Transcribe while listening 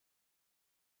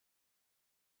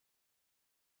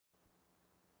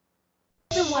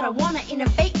what I wanna,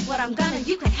 innovate what I'm gonna.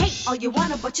 You can hate all you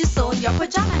wanna, but you're still in your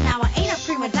pajama. Now I ain't a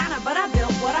prima donna, but I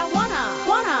built what I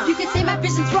wanna. You can say my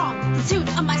vision's wrong, the tune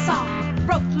of my song.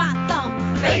 Broke my thumb,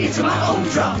 bang into my own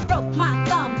drum. Broke my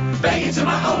thumb, bang into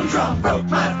my own drum. Broke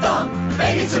my thumb,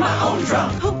 bang into my own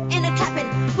drum. Hoop in a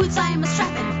clapping, boots I am a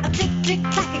strapping, a click click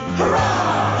clacking.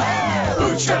 Hurrah!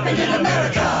 Bootstrapping in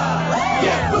America.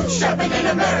 Yeah, bootstrapping in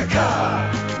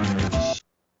America.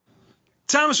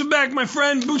 Thomas, we're back, my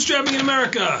friend. Bootstrapping in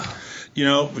America. You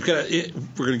know, we're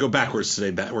going to go backwards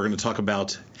today. We're going to talk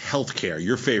about healthcare,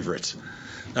 your favorite.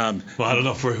 Well, I don't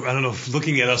know if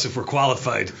looking at us if we're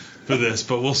qualified for this,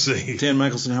 but we'll see. Dan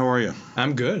Michelson, how are you?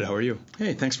 I'm good. How are you?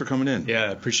 Hey, thanks for coming in.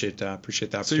 Yeah, appreciate the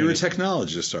opportunity. So you're a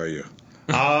technologist, are you?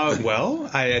 Well,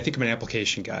 I think I'm an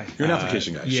application guy. You're an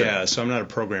application guy. Yeah, sure. so I'm not a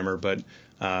programmer, but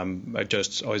I've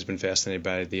just always been fascinated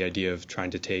by the idea of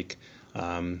trying to take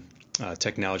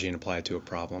technology and apply it to a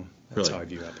problem. That's really? How I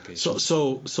view applications.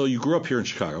 So you grew up here in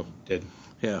Chicago. Did.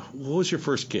 Yeah. What was your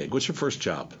first gig? What's your first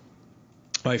job?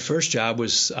 My first job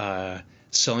was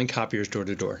selling copiers door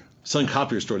to door. Selling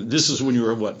copiers door. This is when you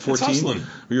were what, 14?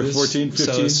 You were 14,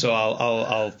 15? So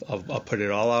I'll put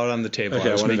it all out on the table. Okay,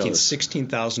 I was making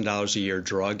 $16,000 a year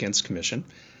draw against commission.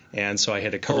 And so I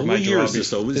had to cover my what year is this,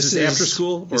 though? This is after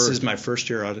school? This is my first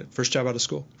job out of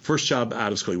school. First job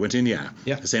out of school. You went to Indiana.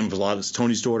 Yeah. The same with a lot of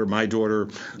Tony's daughter, my daughter,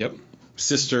 Yep.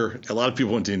 sister. A lot of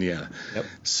people went to Indiana. Yep.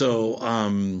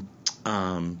 So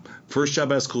first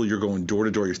job out of school, you're going door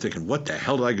to door. You're thinking, what the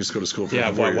hell did I just go to school for?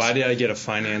 Yeah. Why did I get a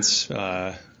finance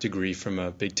degree from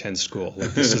a Big Ten school?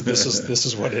 Like this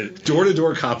is what it. Door to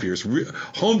door copiers,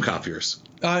 home copiers.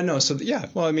 No. So yeah.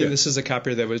 Well, I mean, This is a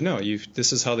copier that was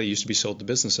This is how they used to be sold to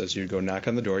businesses. You'd go knock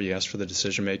on the door, you ask for the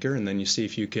decision maker, and then you see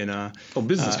if you can.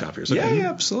 Business copiers. Okay. Yeah,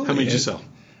 absolutely. How many did you sell?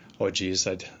 Oh geez,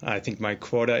 I think my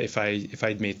quota, if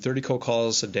I'd made 30 cold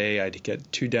calls a day, I'd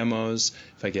get 2 demos.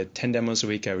 If I get 10 demos a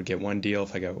week, I would get 1 deal.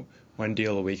 If I got 1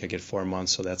 deal a week, I get 4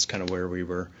 months. So that's kind of where we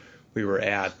were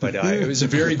at. But it was a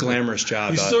very glamorous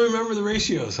job. You still remember the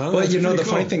ratios, huh? Well, the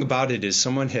funny thing about it is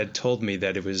someone had told me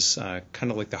that it was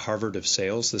kind of like the Harvard of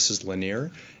sales. This is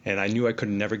linear, and I knew I could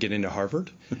never get into Harvard.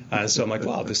 So I'm like,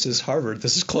 wow, this is Harvard.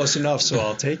 This is close enough, so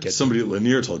I'll take it. Somebody at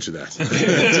Lanier told you that.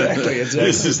 Exactly.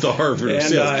 This is the Harvard of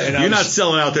sales. You're not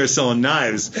selling out there selling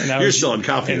knives. You're selling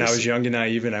copiers. And I was young and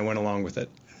naive, and I went along with it.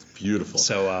 Beautiful.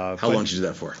 So how long did you do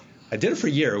that for? I did it for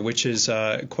a year, which is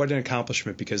quite an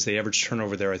accomplishment because the average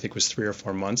turnover there, I think, was 3 or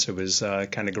 4 months. It was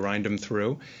kind of grind them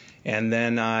through. And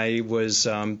then I was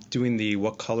doing the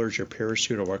what color is your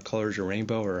parachute or what color is your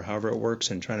rainbow or however it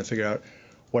works and trying to figure out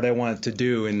what I wanted to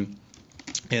do. And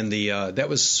that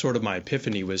was sort of my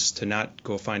epiphany, was to not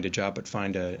go find a job but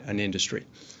find an industry.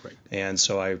 Right. And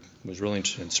so I was really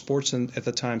interested in sports at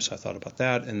the time, so I thought about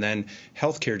that. And then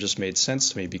healthcare just made sense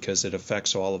to me because it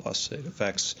affects all of us. It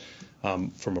affects,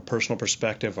 from a personal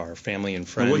perspective, our family and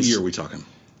friends. And what year are we talking?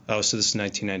 Oh, so this is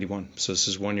 1991. So this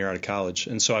is 1 year out of college.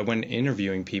 And so I went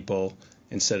interviewing people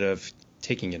instead of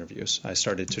taking interviews. I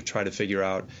started to try to figure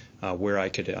out where I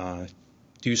could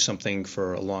do something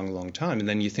for a long, long time. And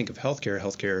then you think of healthcare.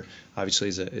 Healthcare obviously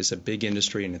is a big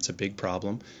industry and it's a big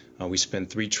problem. We spend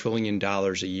 $3 trillion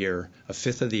a year. A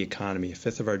fifth of the economy, a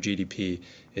fifth of our GDP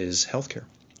is healthcare.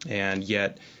 And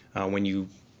yet when you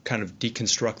kind of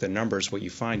deconstruct the numbers, what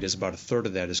you find is about a third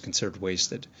of that is considered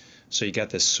wasted. So you got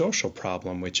this social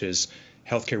problem, which is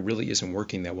healthcare really isn't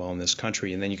working that well in this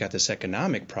country. And then you got this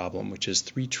economic problem, which is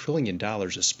 $3 trillion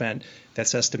is spent.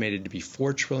 That's estimated to be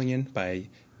 $4 trillion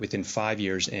within 5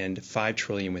 years and $5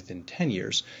 trillion within 10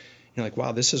 years. You're like,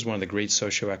 wow, this is one of the great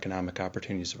socioeconomic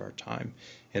opportunities of our time.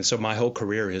 And so my whole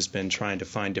career has been trying to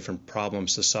find different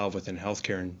problems to solve within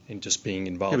healthcare and just being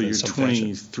involved in some fashion.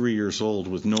 You're 23 years old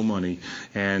with no money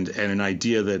and an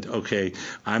idea that, okay,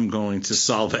 I'm going to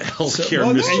solve a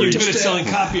healthcare mystery. And you're good at selling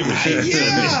copy machines.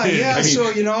 Yeah. I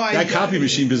mean, that copy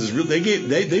machine business,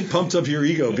 they pumped up your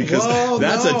ego because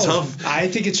a tough. I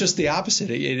think it's just the opposite.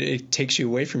 It takes you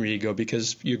away from your ego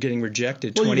because you're getting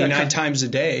rejected 29 times a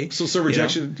day. So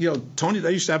rejection, Tony,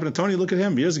 that used to happen to Tony. Look at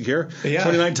him. He doesn't care. Yeah.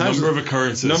 29 times. Number of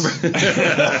occurrences. and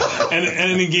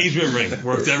an engagement ring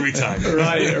worked every time.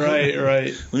 Right.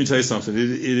 Let me tell you something.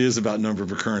 It is about number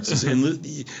of occurrences. And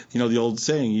the old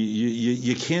saying,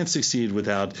 you can't succeed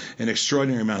without an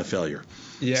extraordinary amount of failure.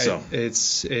 Yeah, so.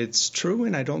 It's true,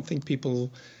 and I don't think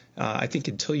people. I think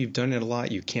until you've done it a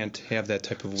lot, you can't have that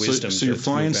type of wisdom. So you're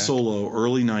flying solo,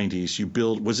 early 90s. You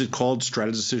build. Was it called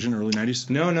Strata Decision, early 90s?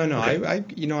 No.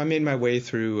 Okay. I made my way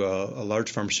through a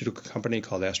large pharmaceutical company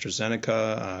called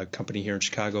AstraZeneca, a company here in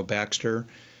Chicago, Baxter,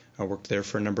 I worked there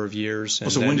for a number of years.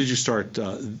 And so when did you start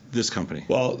this company?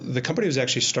 Well, the company was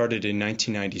actually started in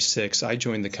 1996. I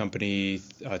joined the company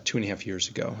 2.5 years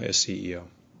ago as CEO.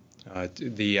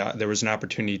 There was an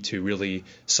opportunity to really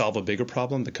solve a bigger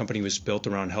problem. The company was built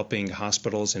around helping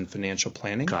hospitals in financial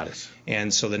planning. Got it.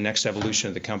 And so the next evolution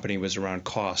of the company was around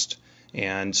cost.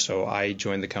 And so I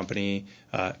joined the company,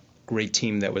 great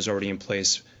team that was already in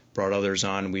place, brought others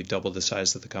on. We've doubled the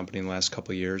size of the company in the last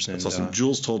couple of years. And, that's awesome.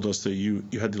 Jules told us that you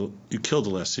killed the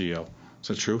last CEO. Is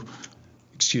that true?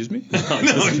 Excuse me? No.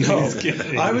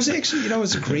 I was actually, it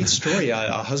was a great story.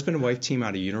 A husband and wife team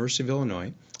out of University of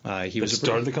Illinois. He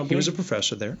started the company? He was a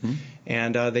professor there,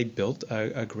 and they built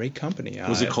a great company.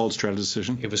 Was it called Strata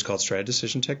Decision? It was called Strata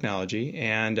Decision Technology,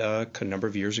 and a number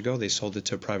of years ago they sold it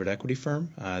to a private equity firm.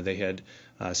 They had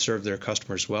served their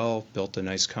customers well, built a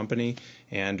nice company,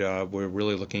 and we're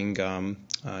really looking to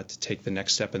take the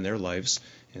next step in their lives,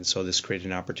 and so this created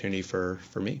an opportunity for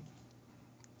me.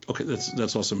 Okay,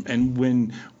 that's awesome.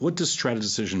 And what does Strata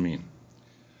Decision mean?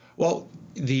 Well,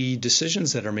 the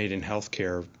decisions that are made in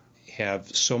healthcare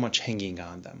have so much hanging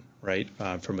on them, right,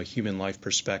 from a human life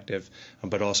perspective,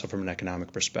 but also from an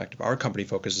economic perspective. Our company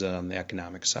focuses on the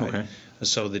economic side. Okay.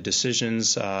 So the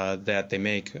decisions that they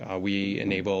make, we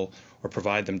enable or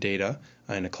provide them data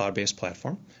in a cloud-based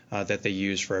platform that they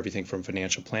use for everything from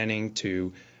financial planning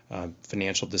to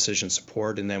financial decision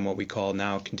support, and then what we call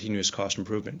now continuous cost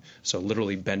improvement. So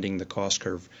literally bending the cost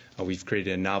curve. We've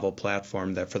created a novel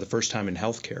platform that for the first time in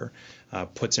healthcare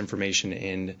puts information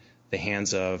in the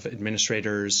hands of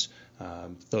administrators,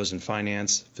 those in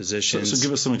finance, physicians. So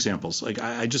give us some examples. Like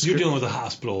you're dealing with a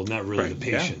hospital, not really the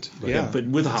patient. Yeah, but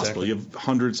with a hospital, you have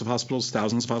hundreds of hospitals,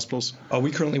 thousands of hospitals.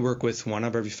 We currently work with one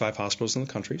of every 5 hospitals in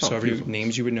the country. So every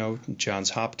names you would know: Johns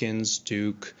Hopkins,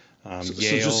 Duke, Yale. So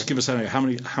just give us an idea.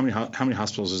 How many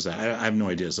hospitals is that? I have no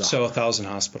idea. So 1,000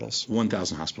 hospitals.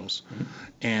 1,000 hospitals. Mm-hmm.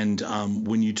 And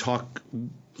when you talk,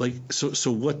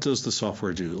 so what does the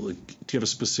software do? Like, do you have a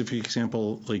specific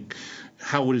example? Like,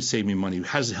 how would it save me money?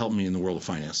 How does it help me in the world of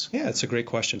finance? Yeah, it's a great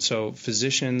question. So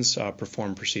physicians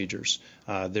perform procedures.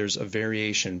 There's a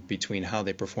variation between how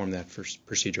they perform that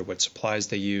procedure, what supplies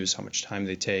they use, how much time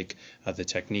they take, the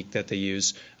technique that they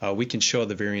use. We can show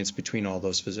the variance between all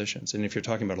those physicians. And if you're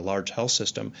talking about a large health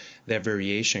system, that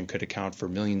variation could account for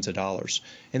millions of dollars.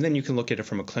 And then you can look at it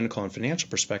from a clinical and financial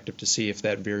perspective to see if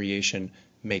that variation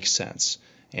makes sense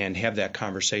and have that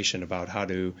conversation about how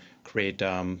to create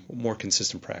more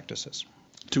consistent practices.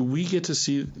 Do we get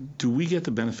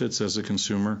the benefits as a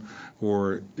consumer,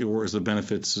 or is the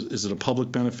benefits, is it a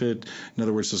public benefit? In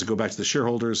other words, does it go back to the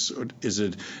shareholders? Or is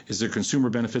there consumer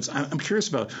benefits? I'm curious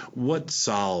about what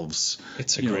solves.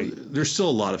 There's still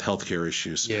a lot of healthcare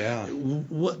issues. Yeah.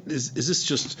 What is this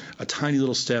just a tiny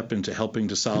little step into helping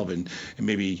to solve and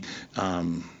maybe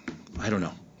I don't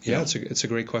know. Yeah, it's a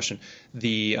great question.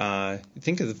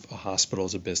 Think of a hospital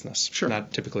as a business. Sure.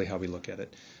 Not typically how we look at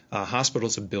it. Hospital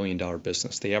is a $1 billion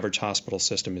business. The average hospital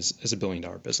system is a $1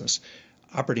 billion business,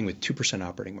 operating with 2%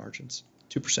 operating margins.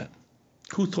 2%.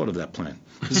 Who thought of that plan?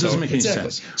 This doesn't make any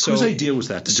sense. So, whose idea was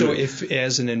that to do it? So if,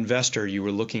 as an investor, you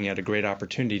were looking at a great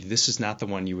opportunity, this is not the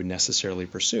one you would necessarily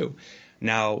pursue.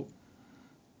 Now,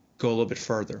 go a little bit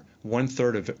further.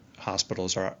 1/3 of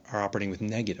hospitals are operating with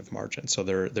negative margins, so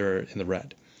they're in the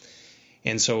red.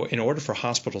 And so in order for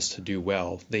hospitals to do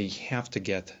well, they have to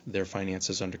get their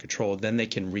finances under control. Then they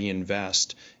can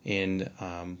reinvest in,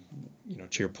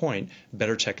 to your point,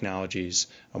 better technologies,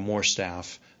 more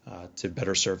staff to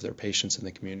better serve their patients in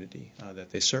the community that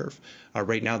they serve.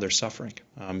 Right now they're suffering.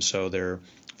 So they're,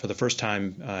 for the first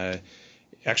time,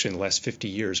 actually in the last 50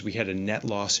 years, we had a net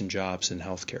loss in jobs in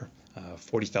healthcare.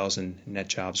 40,000 net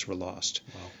jobs were lost.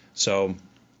 Wow. So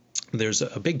there's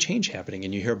a big change happening,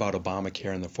 and you hear about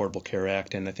Obamacare and the Affordable Care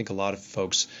Act, and I think a lot of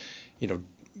folks,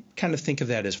 kind of think of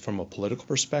that as from a political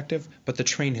perspective, but the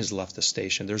train has left the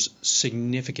station. There's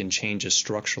significant changes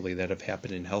structurally that have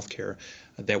happened in healthcare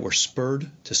that were spurred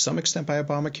to some extent by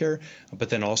Obamacare, but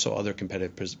then also other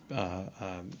competitive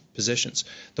positions.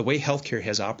 The way healthcare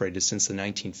has operated since the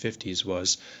 1950s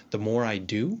was the more I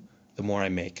do, the more I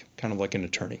make, kind of like an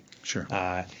attorney. Sure.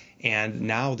 And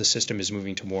now the system is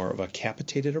moving to more of a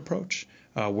capitated approach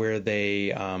where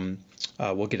they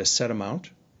will get a set amount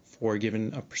for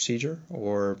given a procedure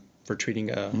or for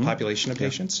treating a population of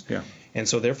patients. Yeah. And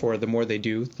so therefore, the more they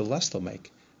do, the less they'll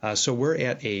make. So we're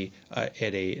at an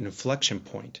inflection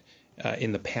point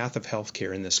in the path of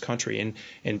healthcare in this country.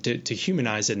 And to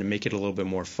humanize it and make it a little bit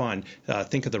more fun,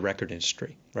 think of the record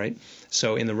industry, right?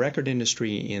 So in the record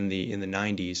industry in the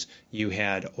 90s, you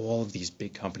had all of these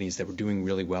big companies that were doing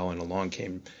really well, and along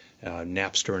came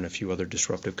Napster and a few other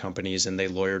disruptive companies, and they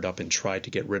lawyered up and tried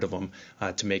to get rid of them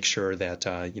to make sure that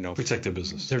protect their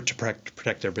business. They're to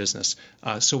protect their business.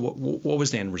 So what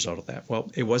was the end result of that? Well,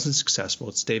 it wasn't successful.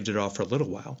 It staved it off for a little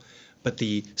while, but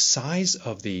the size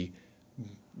of the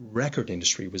record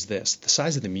industry was this. The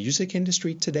size of the music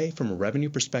industry today, from a revenue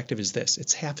perspective, is this.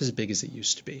 It's half as big as it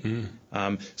used to be.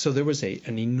 So there was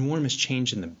an enormous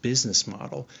change in the business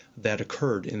model that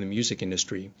occurred in the music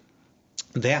industry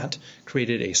that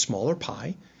created a smaller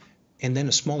pie, and then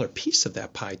a smaller piece of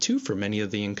that pie, too, for many of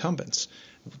the incumbents.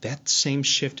 That same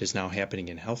shift is now happening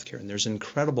in healthcare, and there's an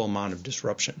incredible amount of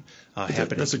disruption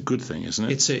happening. That's a good thing,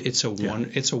 isn't it? It's a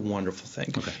wonderful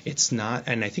thing. Okay. It's not,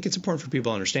 and I think it's important for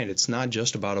people to understand, it's not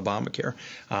just about Obamacare.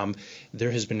 There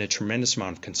has been a tremendous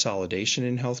amount of consolidation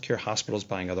in healthcare, hospitals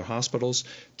buying other hospitals.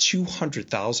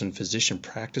 200,000 physician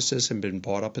practices have been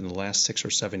bought up in the last 6 or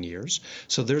 7 years.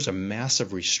 So there's a massive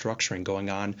restructuring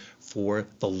going on for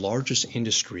the largest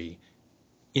industry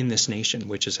in this nation,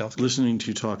 which is healthcare. Listening to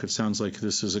you talk, it sounds like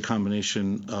this is a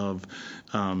combination of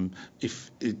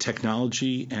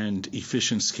technology and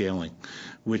efficient scaling,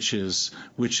 which is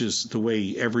the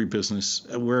way every business,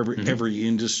 wherever every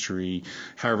industry,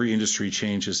 how every industry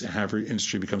changes and how every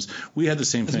industry becomes. We had the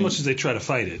same thing. As much as they try to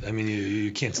fight it, I mean,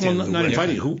 you can't stand. Well, not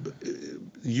fighting.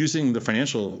 Using the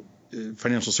financial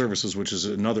services, which is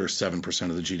another 7%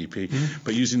 of the GDP,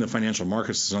 but using the financial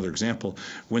markets is another example.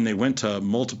 When they went to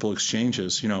multiple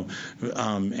exchanges,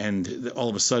 and all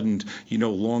of a sudden you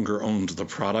no longer owned the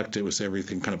product, it was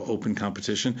everything kind of open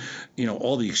competition.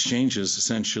 All the exchanges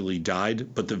essentially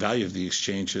died, but the value of the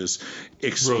exchanges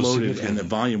exploded and the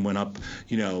volume went up,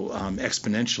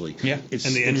 exponentially. Yeah, and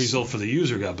the end result for the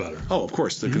user got better. Oh, of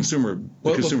course, the consumer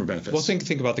benefits. Well,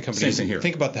 think about the companies. Same thing here.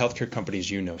 Think about the healthcare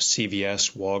companies.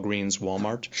 CVS, Walgreens,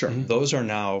 Walmart. Sure. Those are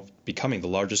now becoming the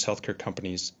largest healthcare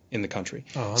companies in the country.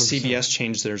 Oh, CVS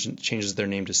changes their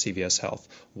name to CVS Health.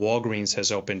 Walgreens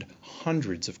has opened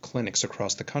hundreds of clinics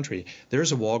across the country.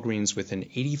 There's a Walgreens within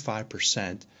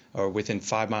 85%, or within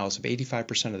 5 miles of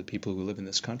 85% of the people who live in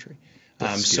this country.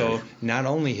 So not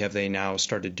only have they now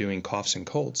started doing coughs and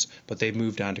colds, but they've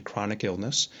moved on to chronic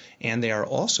illness, and they are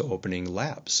also opening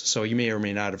labs. So you may or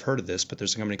may not have heard of this, but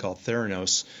there's a company called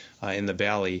Theranos in the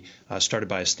Valley, started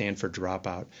by a Stanford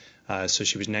dropout. So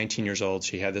she was 19 years old.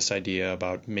 She had this idea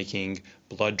about making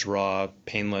blood draw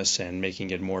painless and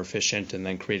making it more efficient, and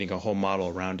then creating a whole model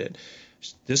around it.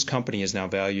 This company is now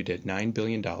valued at $9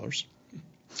 billion.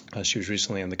 She was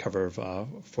recently on the cover of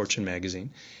Fortune magazine.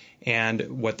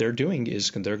 And what they're doing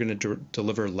is they're going to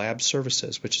deliver lab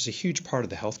services, which is a huge part of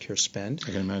the healthcare spend,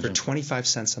 I can imagine, for 25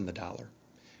 cents on the dollar.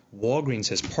 Walgreens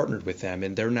has partnered with them,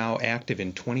 and they're now active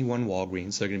in 21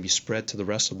 Walgreens. They're going to be spread to the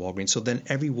rest of Walgreens. So then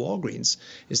every Walgreens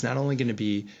is not only going to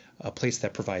be a place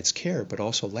that provides care, but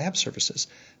also lab services.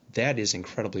 That is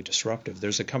incredibly disruptive.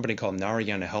 There's a company called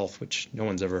Narayana Health, which no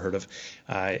one's ever heard of,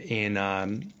 in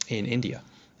India.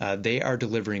 They are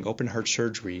delivering open heart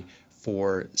surgery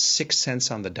for 6 cents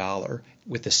on the dollar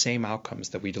with the same outcomes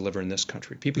that we deliver in this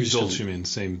country. Results, you mean?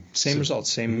 Same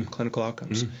results, same clinical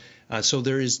outcomes. So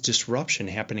there is disruption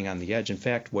happening on the edge. In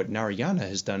fact, what Narayana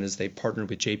has done is they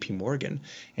partnered with J.P. Morgan,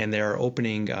 and they are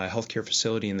opening a healthcare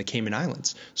facility in the Cayman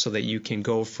Islands so that you can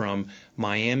go from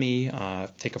Miami,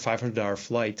 take a $500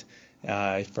 flight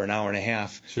for an hour and a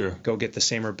half, go get the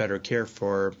same or better care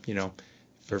for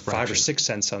 5 or 6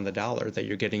 cents on the dollar that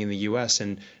you're getting in the U.S.,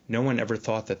 and no one ever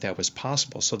thought that was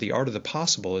possible. So the art of the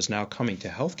possible is now coming to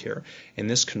healthcare, and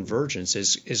this convergence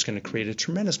is going to create a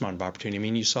tremendous amount of opportunity. I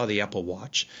mean, you saw the Apple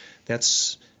Watch.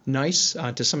 That's nice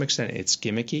to some extent. It's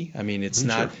gimmicky. I mean, it's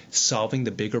not solving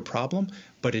the bigger problem,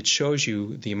 but it shows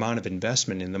you the amount of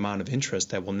investment and the amount of interest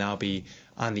that will now be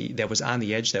that was on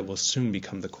the edge that will soon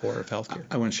become the core of healthcare.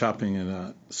 I went shopping in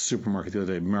a supermarket the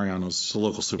other day. Mariano's, a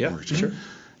local supermarket. Yeah, sure.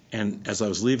 And as I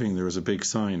was leaving, there was a big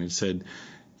sign. It said,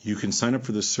 you can sign up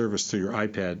for this service through your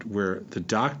iPad, where the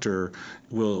doctor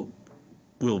will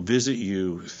visit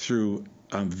you through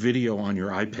video on your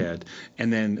iPad,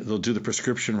 and then they'll do the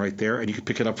prescription right there, and you can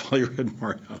pick it up while you're at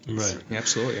Mario's. Right.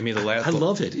 Absolutely. I mean, I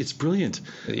love it. It's brilliant.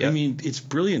 Yeah. I mean, it's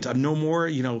brilliant. I'm no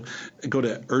more, go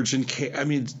to urgent care. I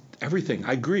mean, everything.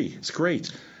 I agree. It's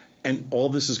great. And all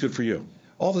this is good for you.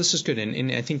 All this is good,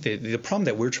 and I think the problem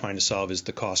that we're trying to solve is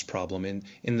the cost problem, and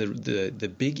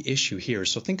the big issue here.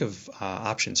 So think of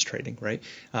options trading, right?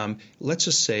 Let's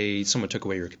just say someone took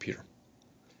away your computer.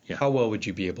 Yeah. How well would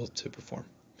you be able to perform?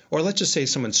 Or let's just say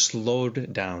someone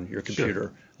slowed down your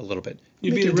computer a little bit.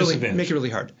 You'd be at a disadvantage. Make it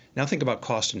really hard. Now think about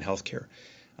cost in healthcare.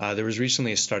 There was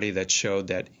recently a study that showed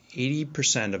that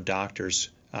 80% of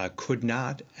doctors could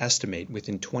not estimate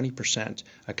within 20%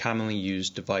 a commonly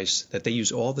used device that they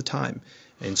use all the time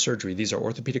in surgery. These are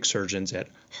orthopedic surgeons at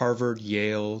Harvard,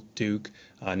 Yale, Duke,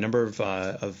 a number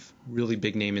of really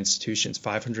big name institutions,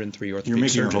 503 orthopedic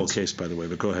surgeons. You're making your whole case, by the way,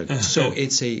 but go ahead. So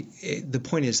the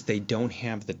point is they don't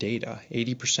have the data.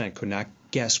 80% could not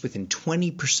guess within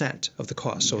 20% of the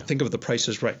cost. So think of the Price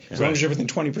is Right. As long as you're within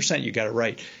 20%, you got it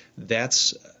right.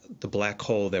 That's the black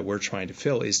hole that we're trying to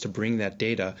fill, is to bring that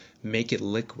data, make it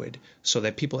liquid, so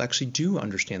that people actually do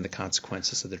understand the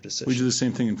consequences of their decisions. We do the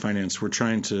same thing in finance. We're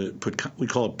trying to we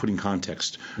call it putting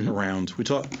context around. We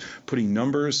talk putting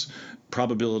numbers,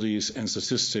 probabilities, and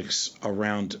statistics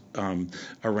around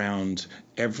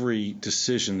every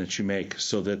decision that you make,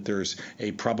 so that there's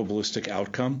a probabilistic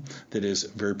outcome that is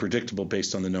very predictable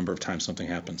based on the number of times something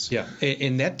happens. Yeah,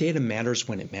 and that data matters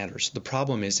when it matters. The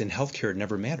problem is in healthcare it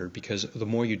never mattered, because the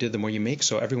more you did, the more you make.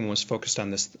 So everyone was focused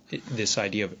on this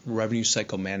idea of revenue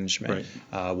cycle management,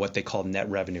 what they call net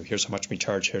revenue. Here's how much we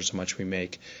charge, here's how much we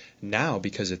make. Now,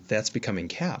 because that's becoming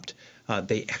capped,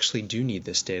 they actually do need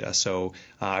this data. So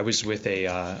I was with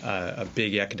a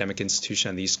big academic institution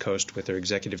on the East Coast with their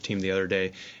executive team the other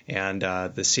day, and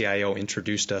the CIO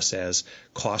introduced us as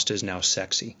cost is now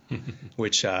sexy,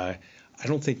 which I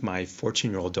don't think my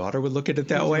 14-year-old daughter would look at it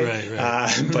that way.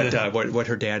 But what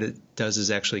her dad does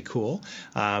is actually cool.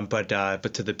 But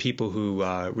to the people who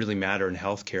really matter in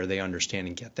healthcare, they understand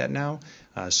and get that now.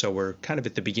 So we're kind of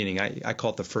at the beginning. I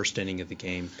call it the first inning of the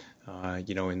game,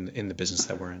 in the business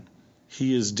that we're in.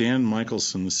 He is Dan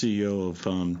Michelson, the CEO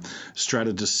of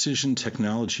Strata Decision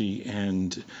Technology,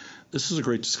 and this is a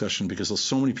great discussion because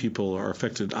so many people are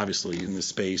affected, obviously, in this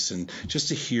space, and just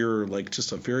to hear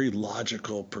just a very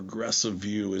logical, progressive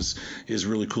view is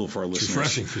really cool for our listeners.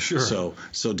 Refreshing, for sure.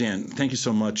 So Dan, thank you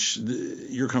so much.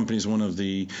 Your company is one of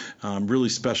the really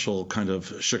special kind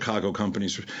of Chicago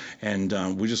companies,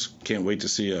 and we just can't wait to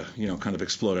see you kind of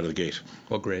explode out of the gate.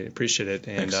 Well, great, appreciate it,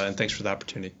 and thanks for the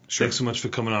opportunity. Sure. Thanks so much for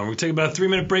coming on. We're going to take about a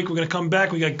 3-minute break. We're going to come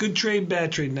back. We got Good Trade,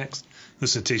 Bad Trade next.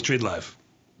 Listen to Taste Trade Live.